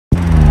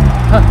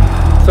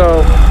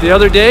So the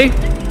other day,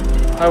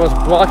 I was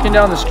walking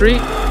down the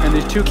street and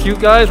these two cute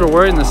guys were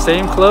wearing the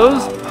same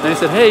clothes. And they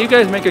said, "Hey, you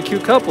guys make a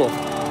cute couple."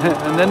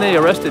 And then they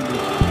arrested me.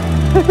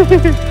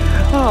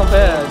 Oh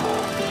man.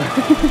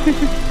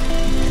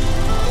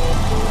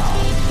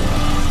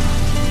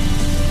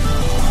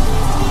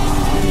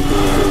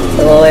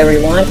 Hello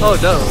everyone. Oh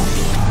no.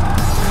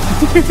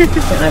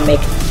 I'm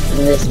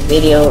making this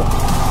video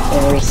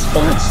in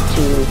response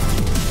to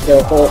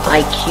the whole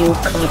IQ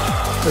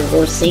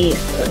controversy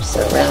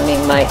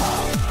surrounding my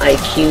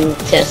IQ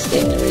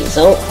testing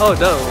result. Oh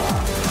no.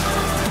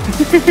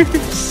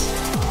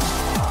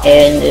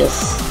 And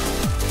this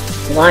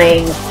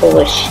lying,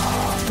 foolish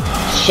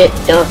shit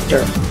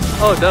doctor.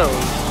 Oh no.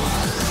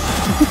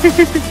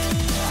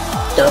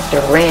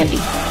 Dr. Randy.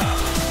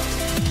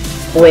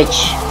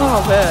 Which,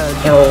 Oh man.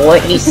 you know,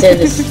 what he said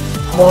this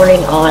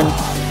morning on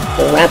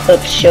the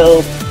wrap-up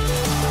show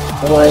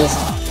was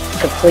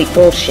complete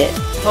bullshit.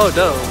 Oh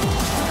no.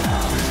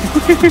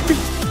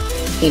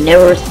 He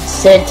never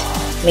said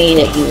to me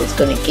that he was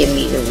going to give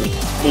me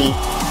the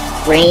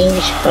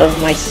range of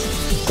my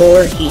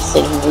score. He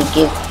said he would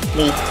give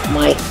me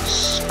my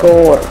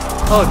score,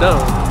 Oh no.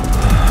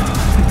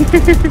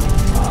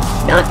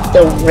 not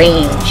the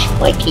range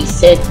like he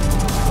said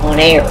on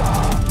air.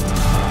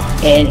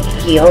 And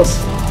he also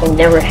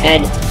never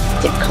had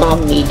to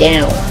calm me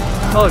down.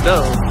 Oh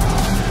no.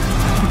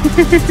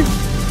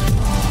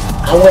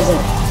 I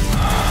wasn't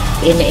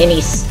in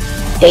any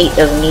state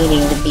of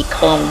needing to be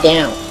calmed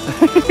down.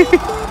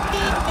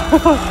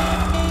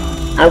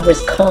 I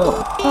was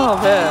calm Oh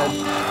man.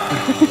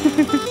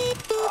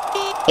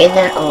 in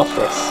that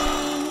office.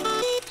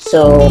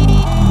 So,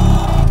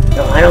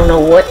 no, I don't know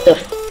what the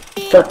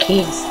fuck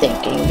he's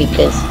thinking,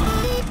 because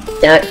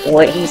that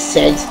what he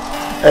said's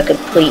a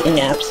complete and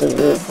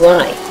absolute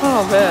lie.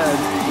 Oh man.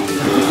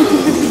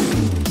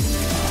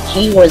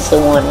 He was the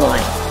one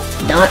lying,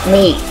 not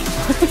me.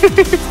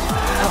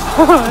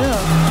 Oh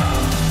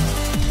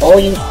yeah. All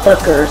you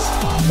fuckers,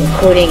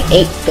 including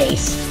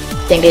 8-Face,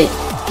 think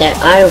that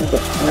I'm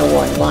the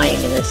one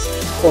lying in this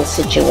whole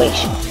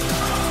situation.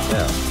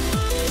 Yeah.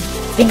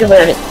 Think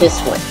about it this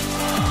way.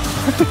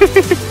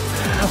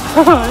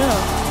 Oh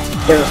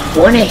yeah. There's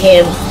one of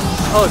him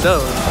Oh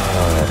no.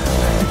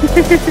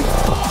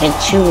 and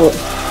two,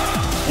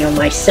 you know,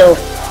 myself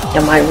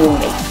and my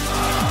roommate.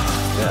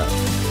 Yeah.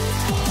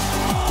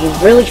 You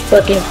really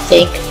fucking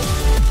think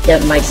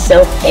that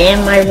myself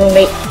and my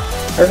roommate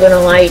are gonna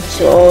lie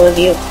to all of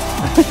you?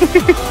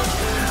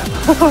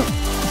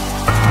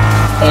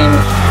 And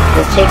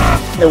we'll take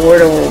the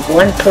word over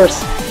one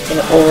person and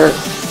over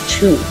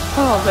two.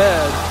 Oh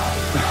man.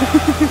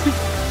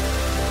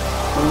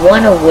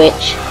 One of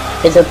which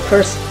is a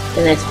person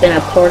that's been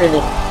a part of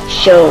the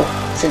show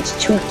since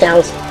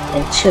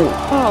 2002.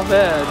 Oh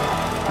man.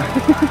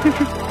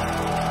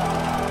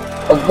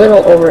 A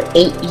little over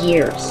 8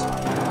 years.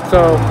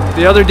 So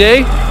the other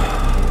day,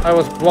 I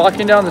was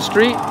walking down the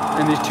street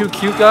and these two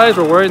cute guys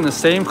were wearing the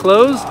same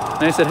clothes.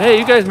 And I said, "Hey,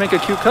 you guys make a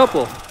cute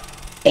couple."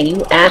 And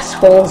you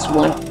assholes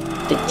want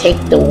to take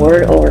the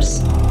word over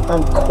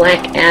some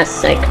quack-ass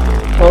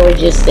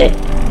psychologist that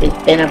has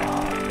been a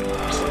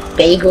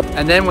bagel.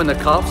 And then when the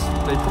cops,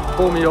 they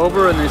pull me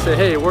over and they say,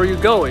 "Hey, where are you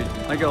going?"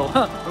 I go,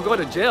 "I'm going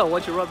to jail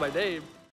once you run my name."